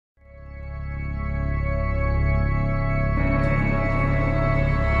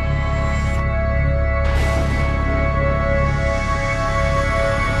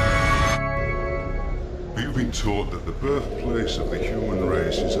birthplace of the human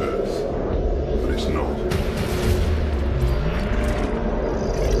race is Earth, but it's not.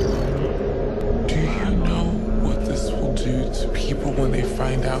 Do you know what this will do to people when they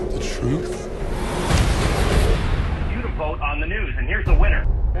find out the truth? You to vote on the news, and here's the winner.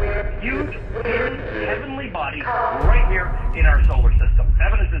 Huge heavenly bodies right here in our solar system.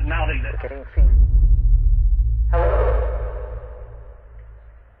 Evidence is mounting that.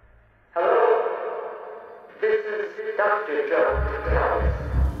 This is Dr. Joe.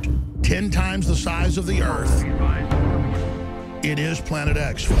 10 times the size of the Earth. It is Planet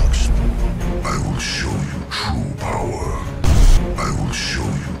X, folks. I will show you true power. I will show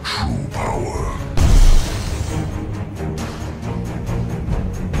you true power.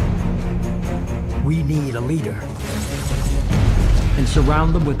 We need a leader. And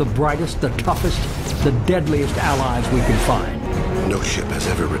surround them with the brightest, the toughest, the deadliest allies we can find. No ship has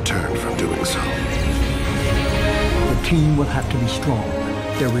ever returned from doing so. The team will have to be strong.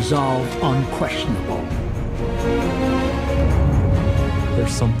 Their resolve unquestionable.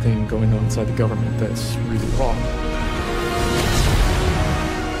 There's something going on inside the government that's really wrong.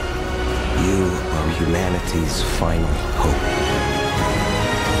 You are humanity's final hope.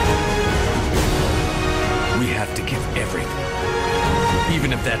 We have to give everything,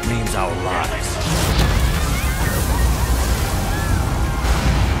 even if that means our lives.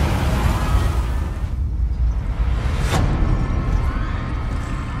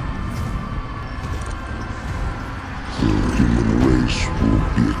 The human race will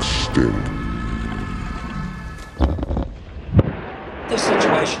be extinct. The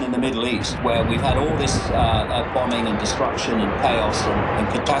situation in the Middle East, where we've had all this bombing and destruction and chaos and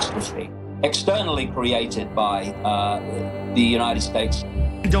catastrophe, externally created by the United States.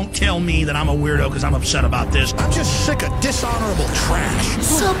 Don't tell me that I'm a weirdo because I'm upset about this. I'm just sick of dishonorable trash.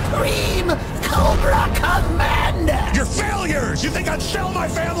 Supreme Cobra Commander! You're failures! You think I'd sell my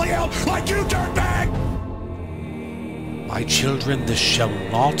family out like you, dirtbag? My children, this shall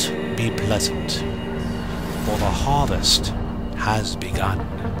not be pleasant, for the harvest has begun,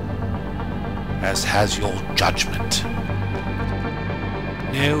 as has your judgment.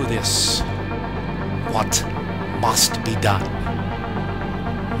 Know this, what must be done,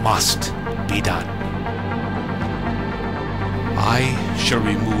 must be done. I shall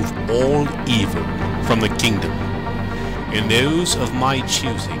remove all evil from the kingdom, and those of my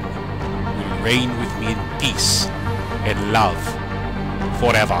choosing will reign with me in peace and love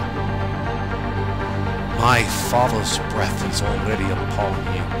forever. My Father's breath is already upon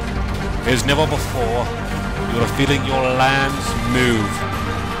you. As never before, you are feeling your lands move,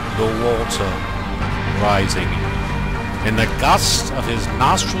 the water rising. In the gust of his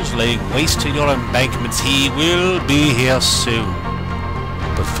nostrils laying waste to your embankments, he will be here soon.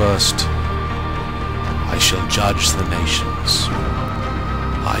 But first, I shall judge the nations.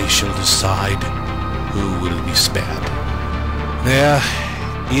 I shall decide who will be spared. There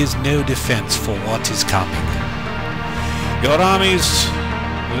is no defense for what is coming. Your armies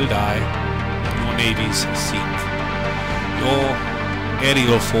will die, your navies sink, your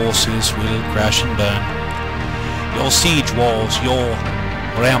aerial forces will crash and burn, your siege walls, your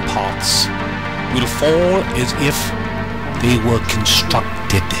ramparts will fall as if they were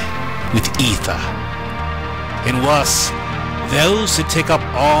constructed with ether. And worse, those that take up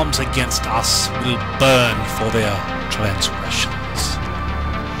arms against us will burn for their transgressions.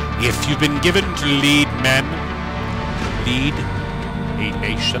 If you've been given to lead men, lead a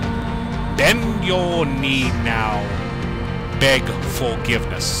nation, bend your knee now, beg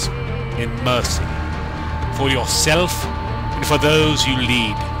forgiveness and mercy for yourself and for those you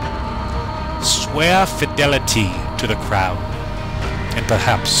lead. Swear fidelity to the crown, and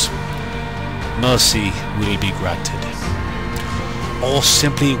perhaps mercy will be granted. Or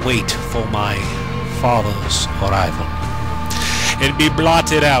simply wait for my Father's arrival and be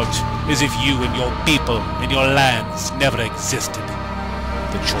blotted out as if you and your people and your lands never existed.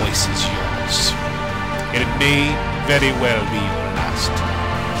 The choice is yours, and it may very well be your last.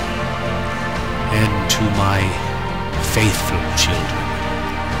 And to my faithful children,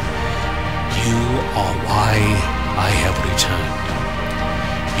 you are why I have returned.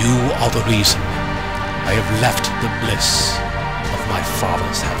 You are the reason I have left the bliss of my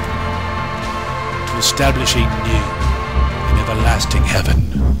Father's heaven to establish a new and everlasting heaven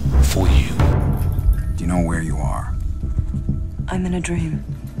for you. Do you know where you are? I'm in a dream.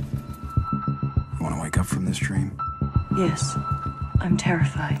 You want to wake up from this dream? Yes, I'm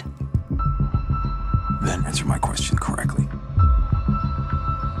terrified. Then answer my question correctly.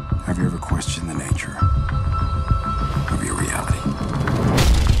 Have you ever questioned the nature of your reality?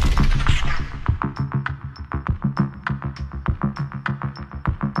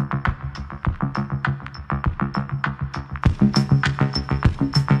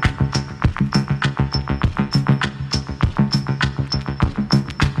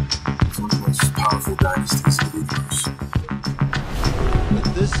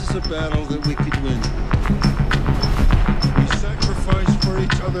 This is a battle that we could win. We sacrifice for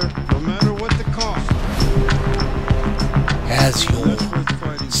each other, no matter what the cost. As your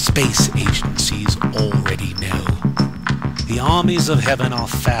space agencies already know, the armies of heaven are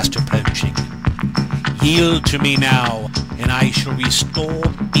fast approaching. Yield to me now, and I shall restore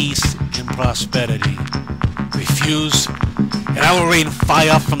peace and prosperity. Refuse, and I will rain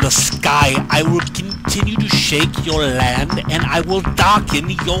fire from the sky. I will continue to shake your land, and I will darken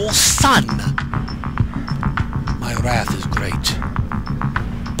your sun. My wrath is great,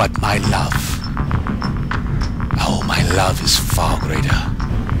 but my love, oh, my love is far greater.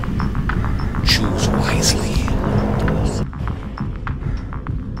 Choose wisely.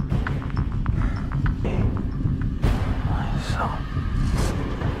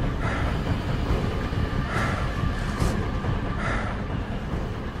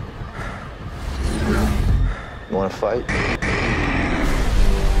 You want to fight?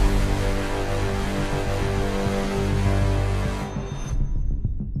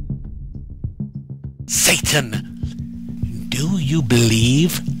 Satan, do you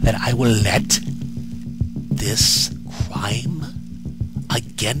believe that I will let this crime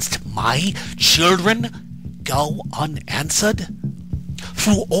against my children go unanswered?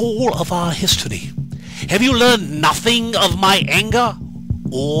 Through all of our history, have you learned nothing of my anger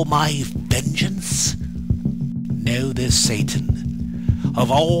or my vengeance? Know this, Satan. Of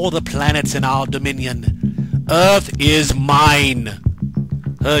all the planets in our dominion, Earth is mine.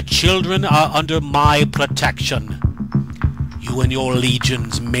 Her children are under my protection. You and your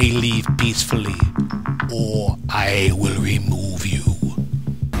legions may leave peacefully, or I will remove you.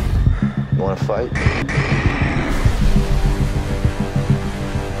 You want to fight?